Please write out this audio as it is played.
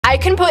I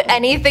can put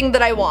anything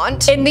that I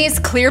want in these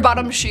clear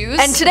bottom shoes,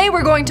 and today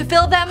we're going to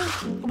fill them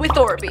with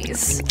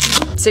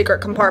ORBEEZ. Secret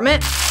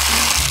compartment.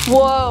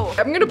 Whoa,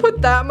 I'm gonna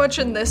put that much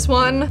in this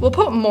one. We'll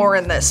put more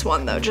in this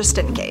one though, just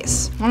in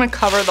case. I wanna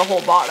cover the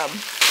whole bottom.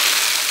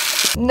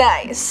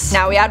 Nice.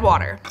 Now we add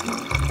water.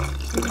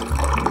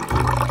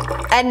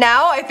 And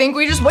now I think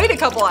we just wait a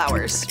couple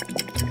hours.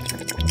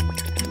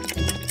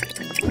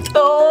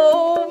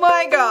 Oh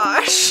my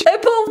gosh. I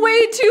put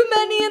way too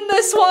many in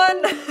this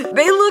one.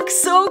 They look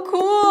so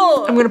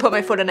cool. I'm gonna put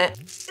my foot in it.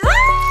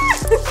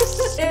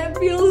 It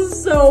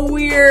feels so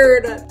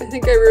weird. I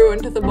think I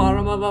ruined the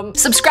bottom of them.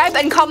 Subscribe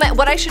and comment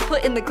what I should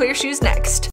put in the clear shoes next.